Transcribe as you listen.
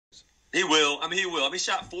He will. I mean, he will. I mean, he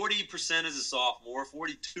shot 40% as a sophomore,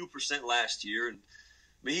 42% last year. And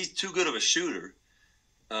I mean, he's too good of a shooter.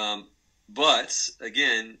 But,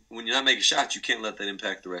 again, when you're not making shots, you can't let that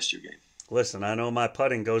impact the rest of your game. Listen, I know my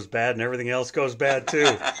putting goes bad and everything else goes bad too.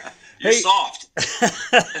 You're soft.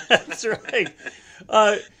 That's right.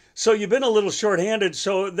 So you've been a little shorthanded.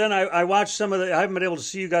 So then I watched some of the – I haven't been able to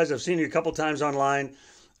see you guys. I've seen you a couple times online.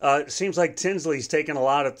 It seems like Tinsley's taking a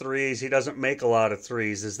lot of threes. He doesn't make a lot of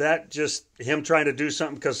threes. Is that just him trying to do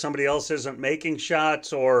something because somebody else isn't making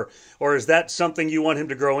shots, or is that something you want him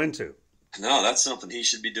to grow into? No, that's something he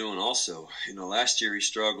should be doing also. Last year he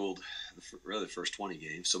struggled the first 20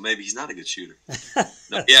 games, so maybe he's not a good shooter.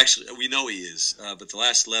 No, we know he is. But the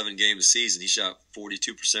last 11 games of the season, he shot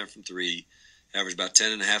 42% from three, averaged about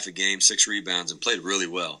 10.5 a game, 6 rebounds, and played really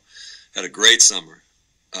well. Had a great summer.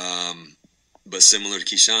 But similar to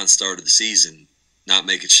Keyshawn, started the season not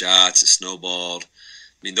making shots, it snowballed. I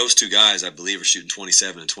mean, those two guys, I believe, are shooting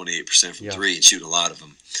 27 and 28% from three and shooting a lot of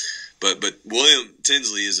them. But William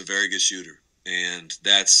Tinsley is a very good shooter, and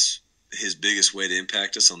that's his biggest way to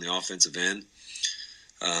impact us on the offensive end.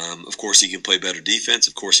 Of course, he can play better defense.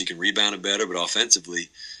 Of course, he can rebound it better. But offensively,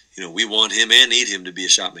 we want him and need him to be a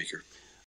shot maker.